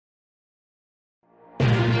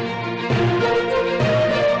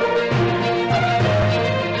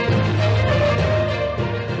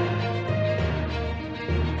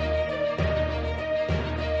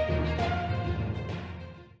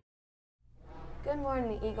Good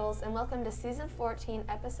morning, Eagles, and welcome to Season 14,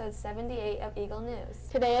 Episode 78 of Eagle News.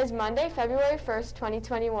 Today is Monday, February 1st,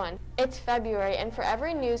 2021. It's February, and for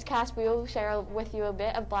every newscast, we will share with you a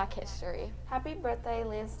bit of Black history. Happy birthday,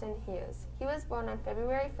 Langston Hughes. He was born on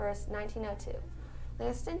February 1st, 1902.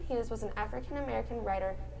 Langston Hughes was an African-American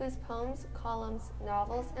writer whose poems, columns,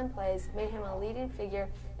 novels, and plays made him a leading figure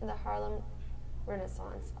in the Harlem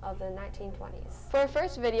Renaissance of the 1920s. For our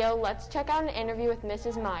first video, let's check out an interview with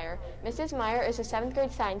Mrs. Meyer. Mrs. Meyer is a 7th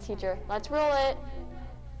grade science teacher. Let's roll it.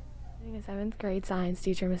 Being a 7th grade science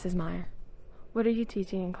teacher, Mrs. Meyer. What are you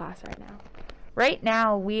teaching in class right now? Right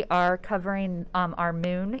now we are covering our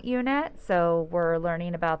moon unit, so we're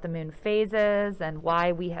learning about the moon phases and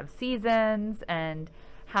why we have seasons and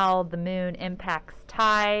how the moon impacts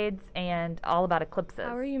tides and all about eclipses.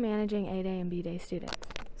 How are you managing A Day and B Day students?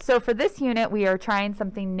 So for this unit, we are trying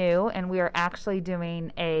something new, and we are actually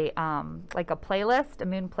doing a like a playlist, a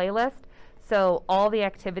moon playlist. So all the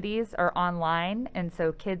activities are online, and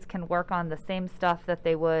so kids can work on the same stuff that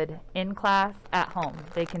they would in class at home.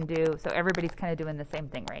 They can do, so everybody's kind of doing the same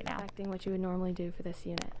thing right now. Affecting what you would normally do for this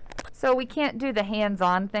unit. So we can't do the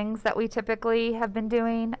hands-on things that we typically have been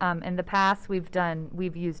doing. In the past, we've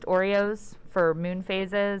used Oreos for moon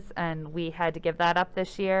phases, and we had to give that up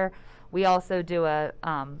this year. We also do a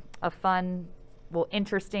fun,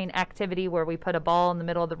 interesting activity where we put a ball in the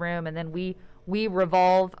middle of the room, and then we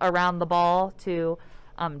revolve around the ball to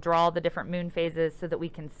draw the different moon phases so that we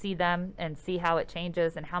can see them and see how it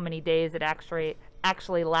changes and how many days it actually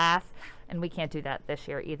lasts. And we can't do that this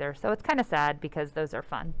year either. So it's kind of sad because those are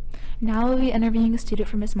fun. Now we'll be interviewing a student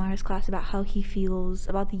from Ms. Meyer's class about how he feels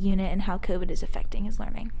about the unit and how COVID is affecting his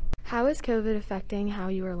learning. How is COVID affecting how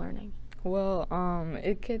you are learning? Well,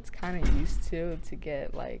 it gets kind of used to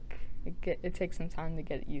get it takes some time to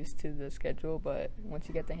get used to the schedule, but once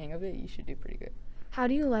you get the hang of it, you should do pretty good. How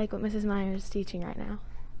do you like what Mrs. Meyer is teaching right now?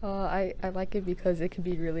 I like it because it can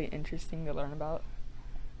be really interesting to learn about.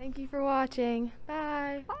 Thank you for watching.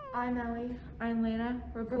 Bye. I'm Ellie. I'm Lana,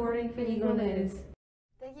 reporting for Eagle News.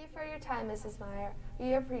 Thank you for your time, Mrs. Meyer.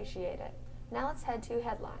 We appreciate it. Now let's head to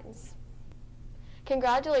headlines.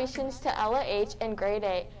 Congratulations to Ella H. in grade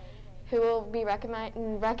 8. Who will be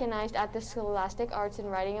recognized at the Scholastic Arts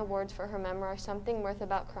and Writing Awards for her memoir, Something Worth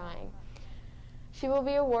About Crying. She will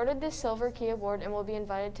be awarded the Silver Key Award and will be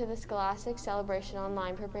invited to the Scholastic Celebration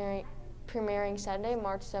Online, premiering Sunday,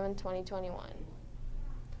 March 7, 2021.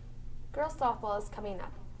 Girls softball is coming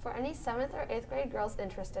up. For any 7th or 8th grade girls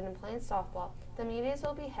interested in playing softball, the meetings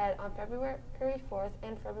will be held on February 4th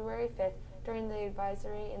and February 5th during the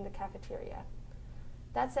advisory in the cafeteria.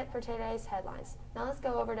 That's it for today's headlines. Now let's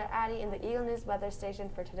go over to Addi in the Eagle News weather station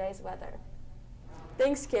for today's weather.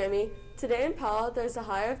 Thanks, Cami. Today in Powell, there's a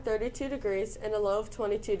high of 32 degrees and a low of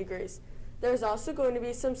 22 degrees. There's also going to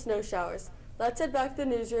be some snow showers. Let's head back to the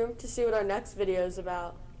newsroom to see what our next video is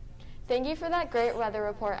about. Thank you for that great weather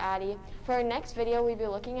report, Addi. For our next video, we'll be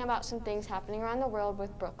looking about some things happening around the world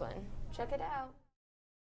with Brooklyn. Check it out.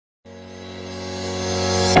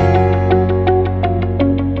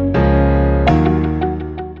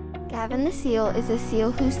 Gavin the seal is a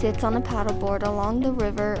seal who sits on a paddleboard along the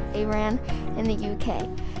river Arun in the UK.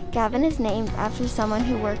 Gavin is named after someone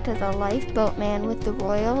who worked as a lifeboatman with the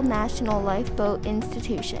Royal National Lifeboat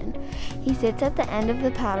Institution. He sits at the end of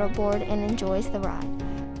the paddleboard and enjoys the ride.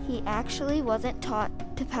 He actually wasn't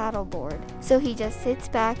taught to paddleboard, so he just sits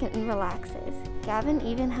back and relaxes. Gavin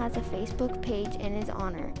even has a Facebook page in his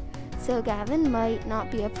honor. So Gavin might not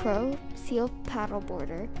be a pro seal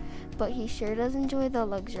paddleboarder, but he sure does enjoy the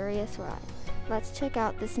luxurious ride. Let's check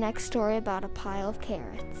out this next story about a pile of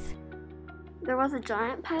carrots. There was a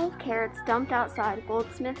giant pile of carrots dumped outside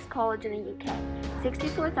Goldsmiths College in the UK.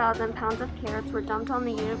 64,000 pounds of carrots were dumped on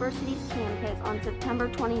the university's campus on September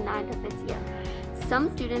 29th of this year. Some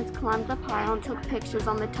students climbed the pile and took pictures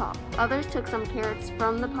on the top. Others took some carrots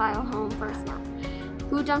from the pile home for a snack.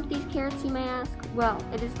 Who dumped these carrots, you may ask? Well,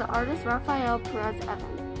 it is the artist Rafael Perez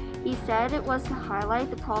Evans. He said it was to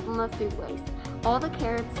highlight the problem of food waste. All the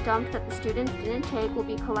carrots dumped that the students didn't take will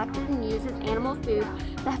be collected and used as animal food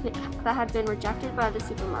that had been rejected by the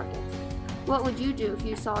supermarkets. What would you do if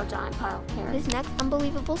you saw a giant pile of carrots? This next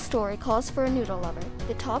unbelievable story calls for a noodle lover.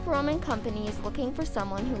 The top ramen company is looking for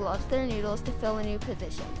someone who loves their noodles to fill a new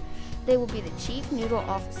position. They will be the chief noodle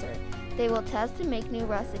officer. They will test and make new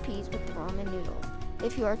recipes with the ramen noodles.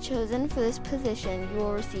 If you are chosen for this position, you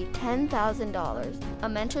will receive $10,000, a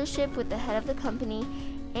mentorship with the head of the company,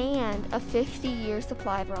 and a 50-year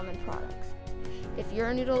supply of ramen products. If you're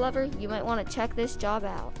a noodle lover, you might want to check this job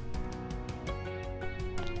out.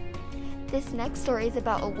 This next story is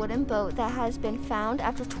about a wooden boat that has been found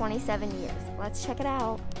after 27 years. Let's check it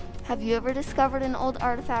out. Have you ever discovered an old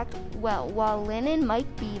artifact? Well, while Lynn and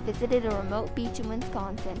Mike B visited a remote beach in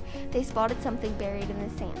Wisconsin, they spotted something buried in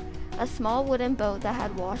the sand. A small wooden boat that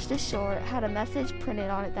had washed ashore had a message printed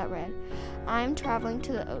on it that read, "I am traveling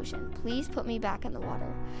to the ocean. Please put me back in the water."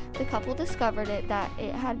 The couple discovered that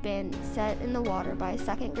it had been set in the water by a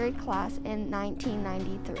second grade class in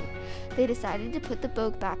 1993. They decided to put the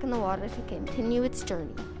boat back in the water to continue its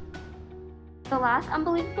journey. The last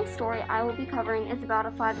unbelievable story I will be covering is about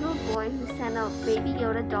a 5-year-old boy who sent a Baby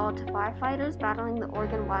Yoda doll to firefighters battling the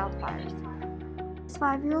Oregon wildfires. This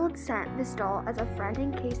 5-year-old sent this doll as a friend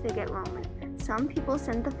in case they get lonely. Some people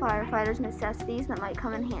send the firefighters necessities that might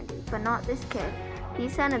come in handy, but not this kid. He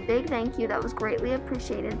sent a big thank you that was greatly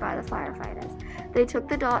appreciated by the firefighters. They took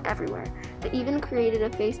the doll everywhere. They even created a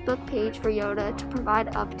Facebook page for Yoda to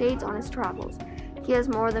provide updates on his travels. He has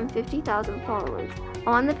more than 50,000 followers.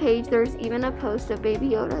 On the page, there's even a post of Baby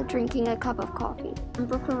Yoda drinking a cup of coffee. I'm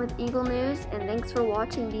Brooklyn with Eagle News, and thanks for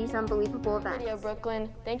watching these unbelievable events. Radio Brooklyn,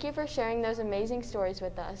 thank you for sharing those amazing stories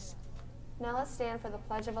with us. Now let's stand for the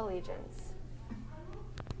Pledge of Allegiance.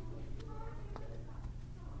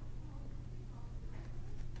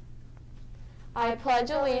 I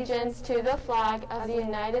pledge allegiance to the flag of the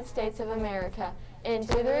United States of America and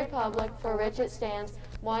to the republic for which it stands,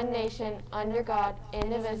 one nation, under God,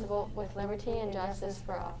 indivisible, with liberty and justice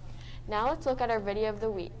for all. Now let's look at our video of the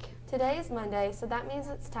week. Today is Monday, so that means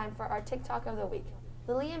it's time for our TikTok of the week.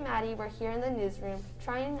 Lily and Maddie were here in the newsroom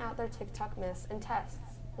trying out their TikTok myths and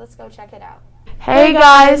tests. Let's go check it out. Hey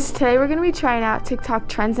guys, today we're going to be trying out TikTok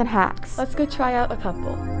trends and hacks. Let's go try out a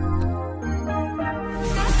couple.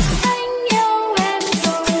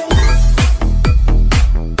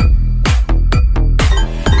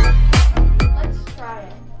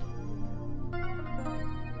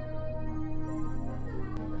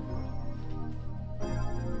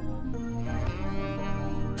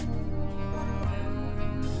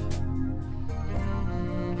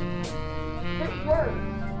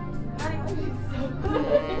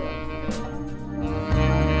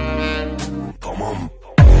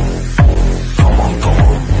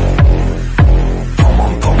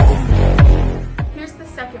 Here's the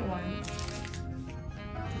second one.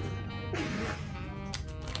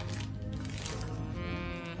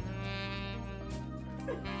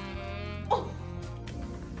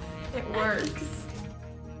 It works.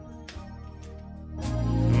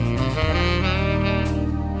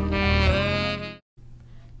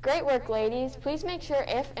 Great work, ladies. Please make sure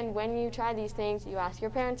if and when you try these things, you ask your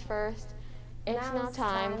parents first. It's now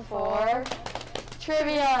time for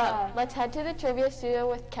trivia. Let's head to the trivia studio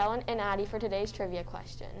with Kellyn and Addi for today's trivia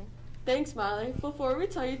question. Thanks, Mylie. Before we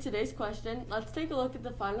tell you today's question, let's take a look at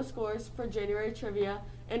the final scores for January trivia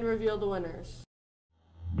and reveal the winners.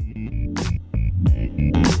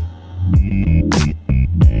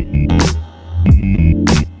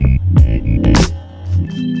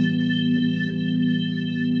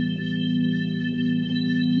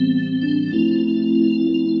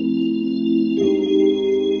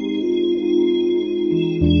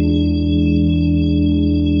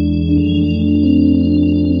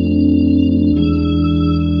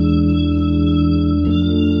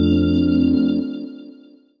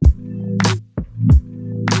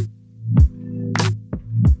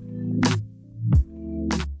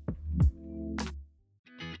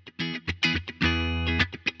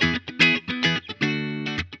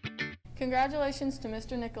 Congratulations to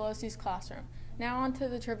Mr. Nicolosi's classroom. Now on to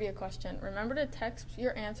the trivia question. Remember to text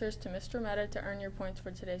your answers to Mr. Meta to earn your points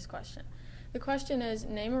for today's question. The question is,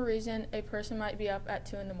 name a reason a person might be up at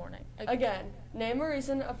 2 in the morning. Again, name a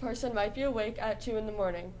reason a person might be awake at 2 in the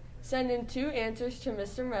morning. Send in 2 answers to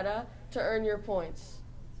Mr. Meta to earn your points.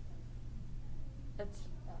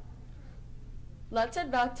 Let's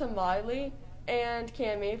head back to Mylie and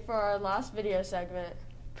Cami for our last video segment.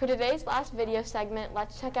 For today's last video segment,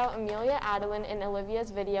 let's check out Amelia, Adeline, and Olivia's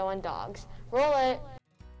video on dogs. Roll it!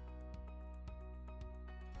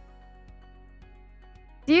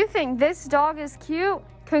 Do you think this dog is cute?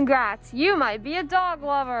 Congrats, you might be a dog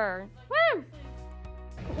lover. Woo!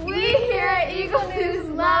 We here at Eagle News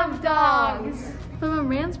love dogs. From a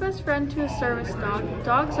man's best friend to a service dog,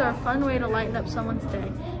 dogs are a fun way to lighten up someone's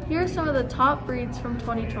day. Here are some of the top breeds from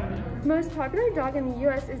 2020. The most popular dog in the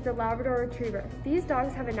U.S. is the Labrador Retriever. These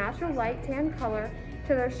dogs have a natural light tan color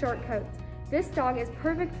to their short coats. This dog is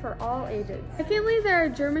perfect for all ages. Secondly, there are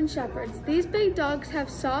German Shepherds. These big dogs have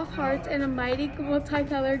soft hearts and a mighty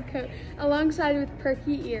multicolored coat, alongside with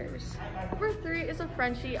perky ears. Number 3 is a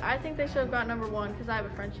Frenchie. I think they should have got number 1 because I have a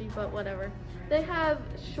Frenchie, but whatever. They have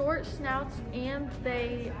short snouts and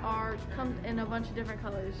they come in a bunch of different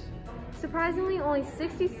colors. Surprisingly, only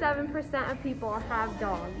 67% of people have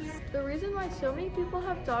dogs. The reason why so many people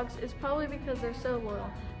have dogs is probably because they're so loyal.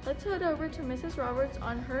 Let's head over to Mrs. Roberts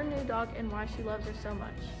on her new dog and why she loves her so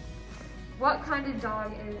much. What kind of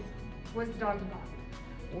dog was the dog you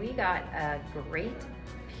got? We got a Great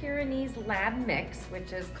Pyrenees Lab mix,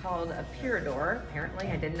 which is called a Purador. Apparently,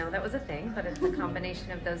 I didn't know that was a thing, but it's a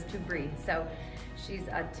combination of those two breeds. So she's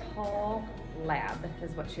a tall lab,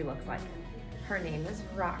 is what she looks like. Her name is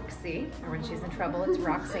Roxy, or when she's in trouble, it's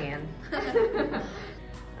Roxanne.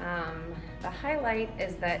 The highlight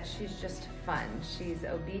is that she's just fun. She's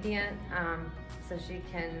obedient, so she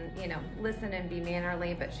can, listen and be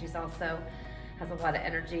mannerly, but she's also has a lot of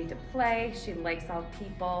energy to play. She likes all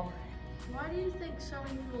people. Why do you think so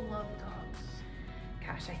many people love dogs?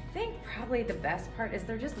 Gosh, I think probably the best part is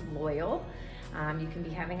they're just loyal. You can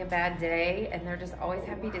be having a bad day and they're just always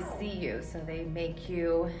happy to see you. So they make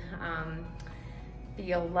you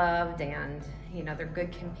feel loved, and they're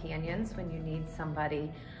good companions when you need somebody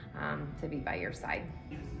to be by your side.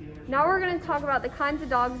 Now we're going to talk about the kinds of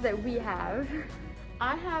dogs that we have.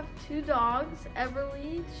 I have 2 dogs.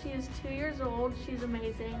 Everly, she is 2 years old. She's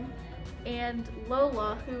amazing. And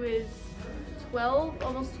Lola, who is 12,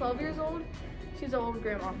 almost 12 years old. She's an old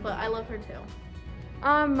grandma, but I love her too.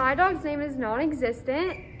 My dog's name is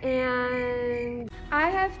non-existent, and I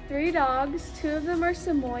have 3 dogs. 2 of them are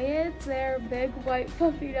Samoyeds. They're big, white,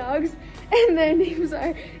 fluffy dogs, and their names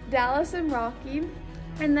are Dallas and Rocky.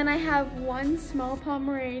 And then I have 1 small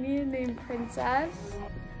Pomeranian named Princess.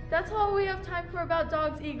 That's all we have time for about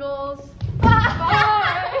dogs, Eagles.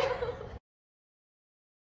 Bye!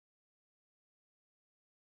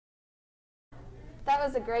 That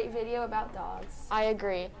was a great video about dogs. I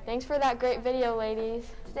agree. Thanks for that great video, ladies.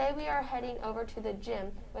 Today we are heading over to the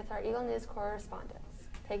gym with our Eagle News correspondents.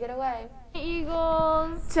 Take it away.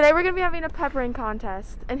 Eagles! Today we're going to be having a peppering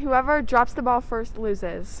contest, and whoever drops the ball first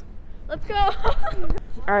loses. Let's go!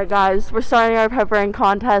 Alright guys, we're starting our peppering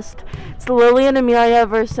contest. It's Lily and Amelia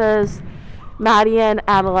versus Maddie and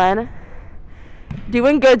Adeline.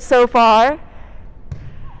 Doing good so far.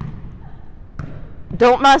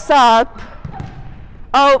 Don't mess up.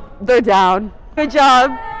 Oh, they're down. Good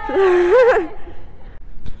job.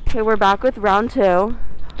 Okay, we're back with round 2.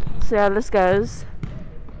 See how this goes.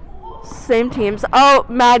 Same teams. Oh,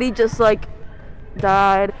 Maddie just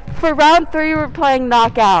died. For round 3, we're playing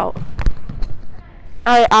knockout.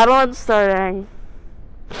 Alright, Adeline's starting.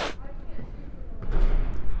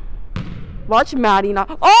 Watch Maddie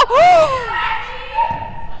knock. Oh!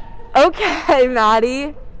 Okay,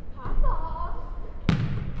 Maddie.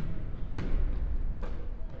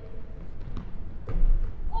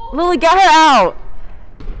 Lily, get her out.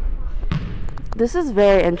 This is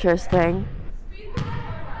very interesting.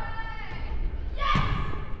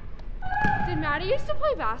 Did Maddie used to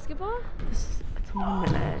play basketball? It's 1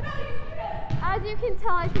 minute. As you can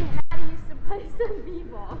tell, I think Maddie used to play some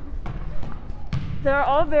b-ball. They're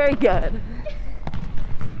all very good.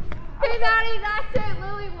 Hey Maddie, that's it.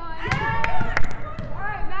 Lily won.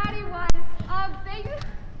 Alright, Maddie won. Thank you.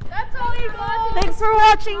 That's all you got. Thanks for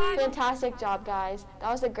watching. Fantastic job, guys.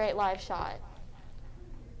 That was a great live shot.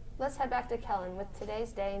 Let's head back to Kellyn with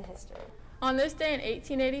today's day in history. On this day in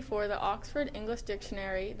 1884, the Oxford English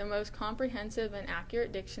Dictionary, the most comprehensive and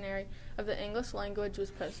accurate dictionary of the English language,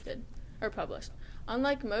 was published.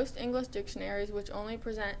 Unlike most English dictionaries, which only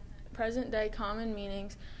present present-day common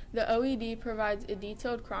meanings, the OED provides a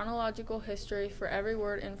detailed chronological history for every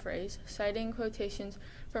word and phrase, citing quotations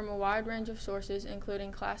from a wide range of sources,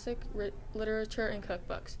 including classic literature and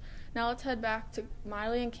cookbooks. Now let's head back to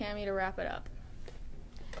Mylie and Cami to wrap it up.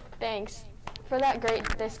 Thanks for that great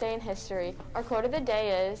This Day in History. Our quote of the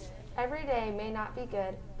day is, "Every day may not be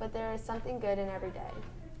good, but there is something good in every day."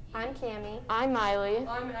 I'm Cami. I'm Mylie.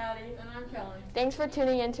 I'm Addi. And I'm Kellyn. Thanks for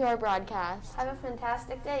tuning into our broadcast. Have a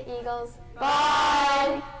fantastic day, Eagles.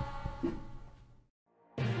 Bye!